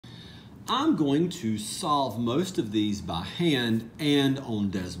I'm going to solve most of these by hand and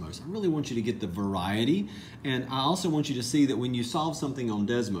on Desmos. I really want you to get the variety, and I also want you to see that when you solve something on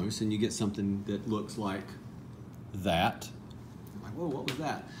Desmos and you get something that looks like that, like, whoa, what was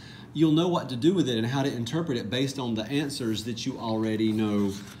that? You'll know what to do with it and how to interpret it based on the answers that you already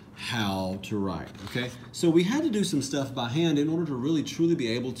know how to write, okay? So we had to do some stuff by hand in order to really truly be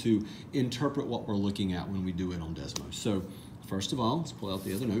able to interpret what we're looking at when we do it on Desmos. So first of all, let's pull out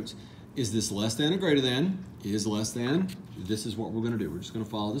the other notes. Is this less than or greater than? Is less than. This is what we're going to do. We're just going to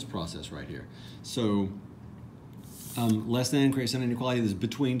follow this process right here. So less than creates an inequality that's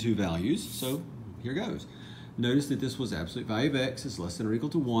between two values. So here goes. Notice that this was absolute value of x is less than or equal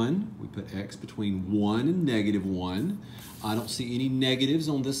to 1. We put x between 1 and negative 1. I don't see any negatives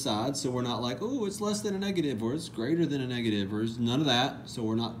on this side, so we're not like, oh, it's less than a negative, or it's greater than a negative, or it's none of that, so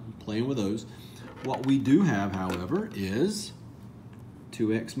we're not playing with those. What we do have, however, is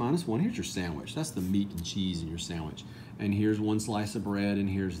 2x minus 1. Here's your sandwich. That's the meat and cheese in your sandwich. And here's one slice of bread, and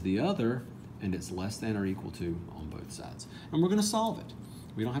here's the other, and it's less than or equal to on both sides. And we're going to solve it.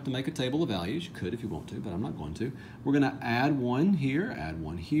 We don't have to make a table of values. You could if you want to, but I'm not going to. We're going to add 1 here, add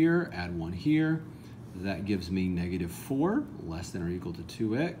 1 here, add 1 here. That gives me negative 4, less than or equal to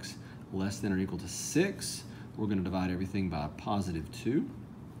 2x, less than or equal to 6. We're going to divide everything by positive 2,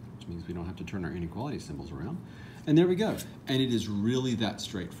 which means we don't have to turn our inequality symbols around. And there we go. And it is really that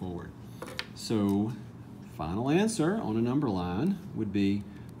straightforward. So final answer on a number line would be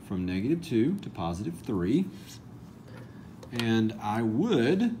from negative 2 to positive 3. And I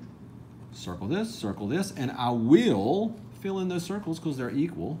would circle this, and I will fill in those circles because they're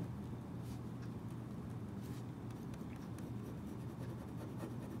equal.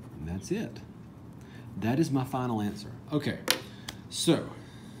 And that's it. That is my final answer. Okay, so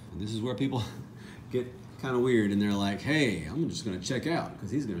this is where people get kind of weird and they're like, hey, I'm just going to check out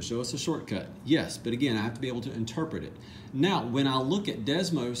because he's going to show us a shortcut. Yes, but again, I have to be able to interpret it. Now, when I look at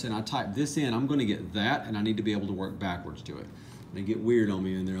Desmos and I type this in, I'm going to get that, and I need to be able to work backwards to it. They get weird on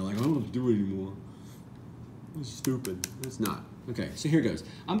me and they're like, I don't have to do it anymore. It's stupid. It's not. Okay, so here goes.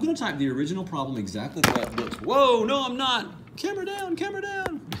 I'm going to type the original problem exactly the way it looks. Whoa, no, I'm not. Camera down, camera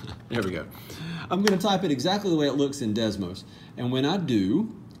down. There we go. I'm going to type it exactly the way it looks in Desmos. And when I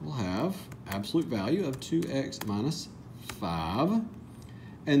do, we'll have absolute value of 2x minus 5.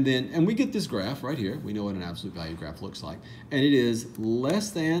 And we get this graph right here. We know what an absolute value graph looks like. And it is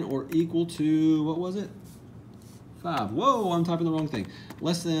less than or equal to, what was it? 5. Whoa, I'm typing the wrong thing.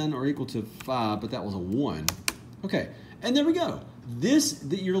 Less than or equal to 5, but that was a 1. Okay, and there we go. This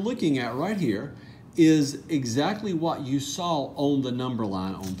that you're looking at right here is exactly what you saw on the number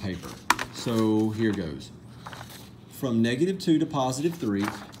line on paper. So here goes. From negative 2 to positive 3,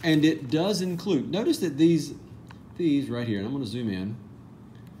 and it does include, notice that these right here, and I'm going to zoom in,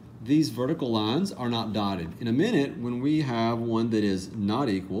 these vertical lines are not dotted. In a minute, when we have one that is not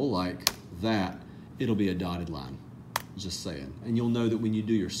equal, like that, it'll be a dotted line, just saying. And you'll know that when you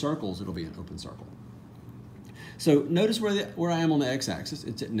do your circles, it'll be an open circle. So notice where I am on the x-axis.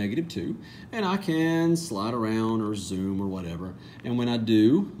 It's at negative 2, and I can slide around or zoom or whatever. And when I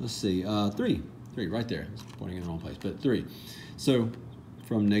do, let's see, 3 right there. It's pointing in the wrong place, but 3. So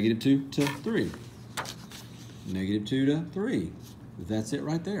from negative 2 to 3. Negative 2 to 3. That's it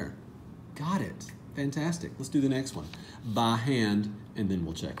right there. Got it. Fantastic. Let's do the next one by hand, and then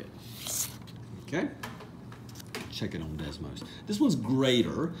we'll check it. Okay? Check it on Desmos. This one's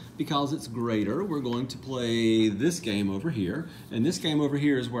greater. Because it's greater, we're going to play this game over here. And this game over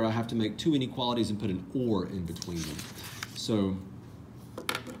here is where I have to make two inequalities and put an or in between them. So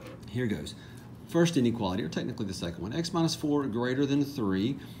here goes. First inequality, or technically the second one, x minus 4 greater than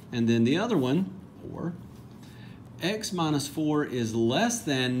 3. And then the other one, or x minus 4 is less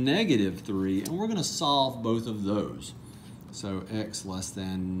than negative 3. And we're going to solve both of those. So x less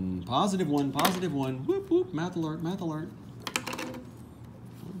than positive 1, whoop, whoop, math alert, math alert.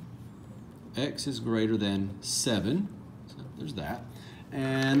 X is greater than 7, so there's that.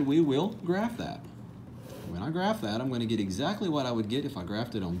 And we will graph that. When I graph that, I'm going to get exactly what I would get if I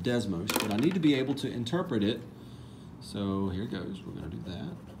graphed it on Desmos, but I need to be able to interpret it. So here goes, we're going to do that.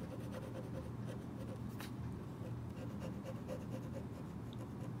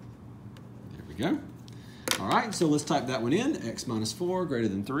 There we go. All right, so let's type that one in. X minus 4 greater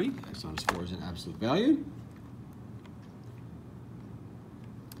than 3. X minus 4 is an absolute value.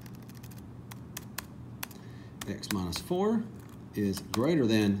 X minus 4 is greater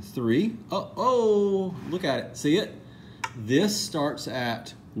than 3. Oh, look at it. See it? This starts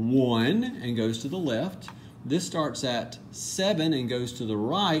at 1 and goes to the left. This starts at 7 and goes to the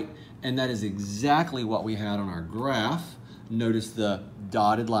right. And that is exactly what we had on our graph. Notice the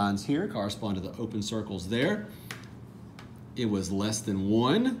dotted lines here correspond to the open circles there. It was less than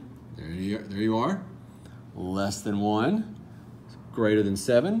 1. There you are. Less than 1. Greater than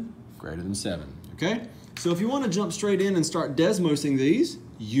 7. Greater than 7. Okay? So if you want to jump straight in and start Desmosing these,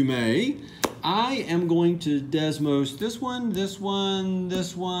 you may. I am going to Desmos this one, this one,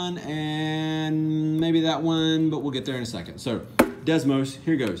 this one, and maybe that one, but we'll get there in a second. So Desmos,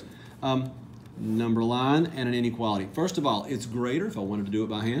 here goes. Number line and an inequality. First of all, it's greater. If I wanted to do it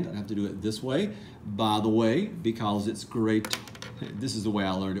by hand, I'd have to do it this way. By the way, because it's great, this is the way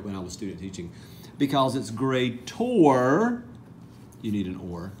I learned it when I was student teaching. Because it's greater, you need an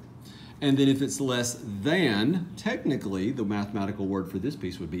or. And then if it's less than, technically, the mathematical word for this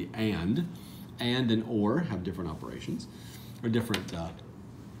piece would be and or have different operations, or different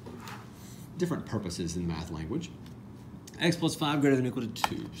purposes in math language. X plus 5 greater than or equal to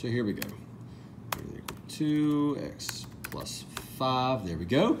 2. So here we go. Greater than or equal to 2, x plus 5. There we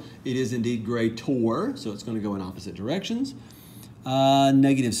go. It is indeed greater, so it's going to go in opposite directions.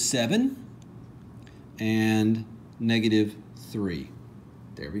 -7 and -3.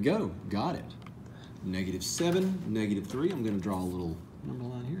 There we go. Got it. -7, -3. I'm going to draw a little number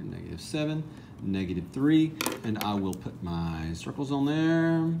line here. -7, -3. And I will put my circles on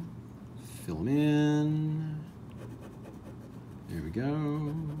there. Fill them in. There we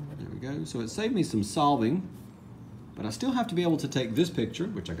go. There we go. So it saved me some solving. But I still have to be able to take this picture,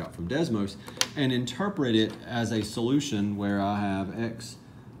 which I got from Desmos, and interpret it as a solution where I have x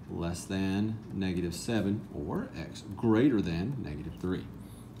less than -7 or x greater than -3.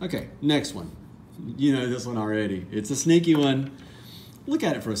 Okay, next one. You know this one already. It's a sneaky one. Look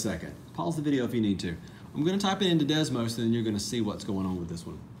at it for a second. Pause the video if you need to. I'm going to type it into Desmos, and then you're going to see what's going on with this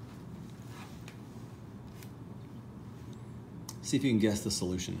one. See if you can guess the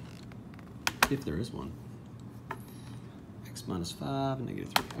solution, if there is one. X minus 5 and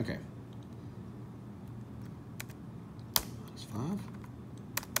 -3. Okay. Minus 5.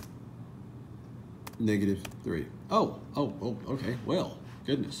 -3. Oh, okay. Well,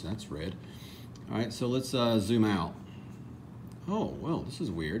 goodness, that's red. All right, so let's zoom out. Oh, well, this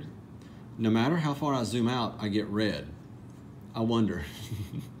is weird. No matter how far I zoom out, I get red. I wonder.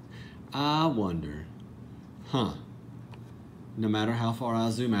 I wonder. Huh. No matter how far I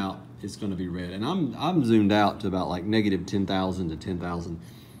zoom out, it's going to be red. And I'm zoomed out to about like -10,000 to 10,000.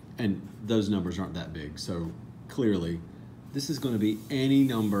 And those numbers aren't that big. So clearly, this is going to be any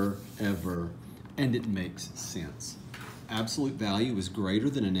number ever. And it makes sense. Absolute value is greater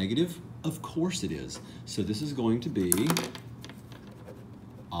than a negative? Of course it is. So this is going to be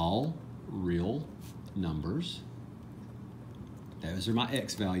all real numbers. Those are my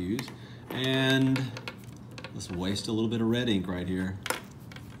x values. And let's waste a little bit of red ink right here.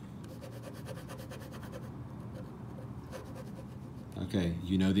 Okay,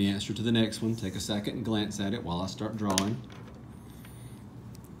 you know the answer to the next one. Take a second and glance at it while I start drawing.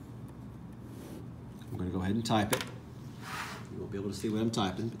 I'm going to go ahead and type it. You won't be able to see what I'm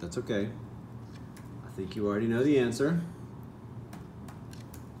typing, but that's okay. I think you already know the answer.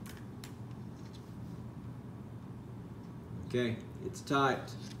 Okay, it's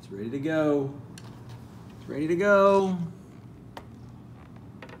typed. It's ready to go. It's ready to go.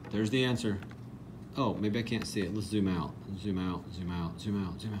 There's the answer. Oh, maybe I can't see it. Let's zoom out. Zoom out, zoom out, zoom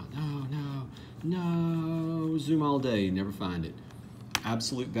out, zoom out. No. Zoom all day, never find it.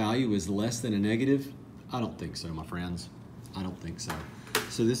 Absolute value is less than a negative? I don't think so, my friends. I don't think so.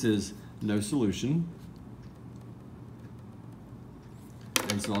 So this is no solution.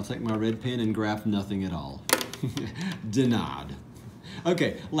 And so I'll take my red pen and graph nothing at all. Denied.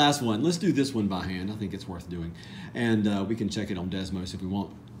 Okay, last one. Let's do this one by hand. I think it's worth doing. And we can check it on Desmos if we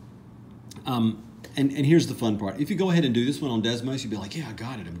want. And here's the fun part. If you go ahead and do this one on Desmos, you'd be like, yeah, I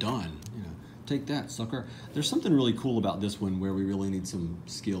got it, I'm done. You know, take that, sucker. There's something really cool about this one where we really need some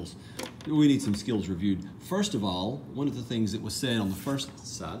skills. We need some skills reviewed. First of all, one of the things that was said on the front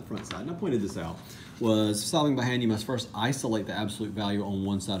side, and I pointed this out, was solving by hand, you must first isolate the absolute value on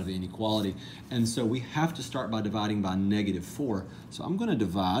one side of the inequality. And so we have to start by dividing by -4. So I'm going to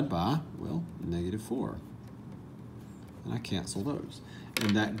divide by, well, -4. And I cancel those.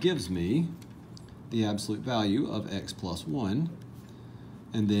 And that gives me the absolute value of x plus 1,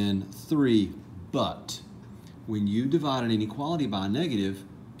 and then 3. But when you divide an inequality by a negative,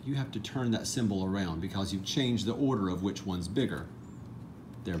 you have to turn that symbol around because you've changed the order of which one's bigger.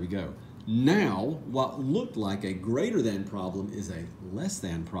 There we go. Now, what looked like a greater than problem is a less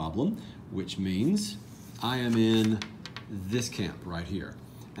than problem, which means I am in this camp right here.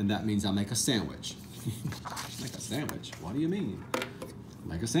 And that means I make a sandwich. Make a sandwich? What do you mean?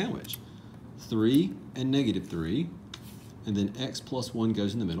 Make a sandwich. 3 and -3 and then x plus 1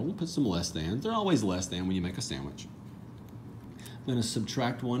 goes in the middle. We'll put some less than. They're always less than when you make a sandwich. I'm going to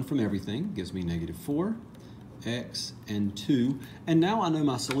subtract 1 from everything. Gives me negative 4, x, and 2. And now I know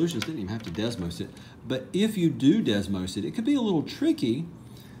my solutions. Didn't even have to Desmos it. But if you do Desmos it, it could be a little tricky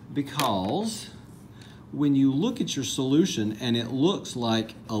because when you look at your solution and it looks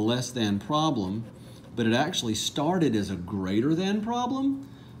like a less than problem, but it actually started as a greater than problem,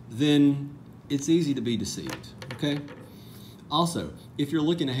 then it's easy to be deceived, okay? Also, if you're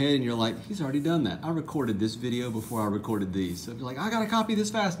looking ahead and you're like, he's already done that. I recorded this video before I recorded these. So if you're like, I gotta copy this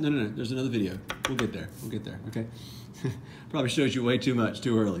fast. No, no, no, there's another video. We'll get there, okay? Probably shows you way too much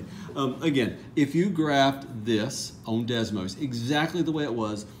too early. Again, if you graphed this on Desmos exactly the way it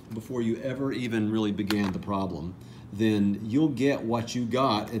was before you ever even really began the problem, then you'll get what you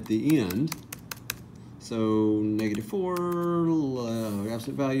got at the end. So negative 4,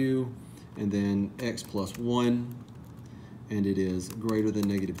 absolute value, and then x plus 1, and it is greater than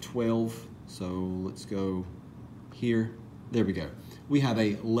negative 12. So let's go here. There we go. We have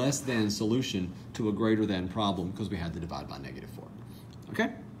a less than solution to a greater than problem because we had to divide by negative 4.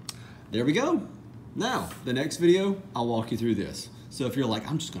 Okay? There we go. Now, the next video, I'll walk you through this. So if you're like,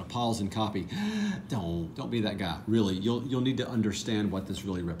 I'm just going to pause and copy, don't be that guy. Really, you'll need to understand what this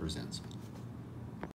really represents.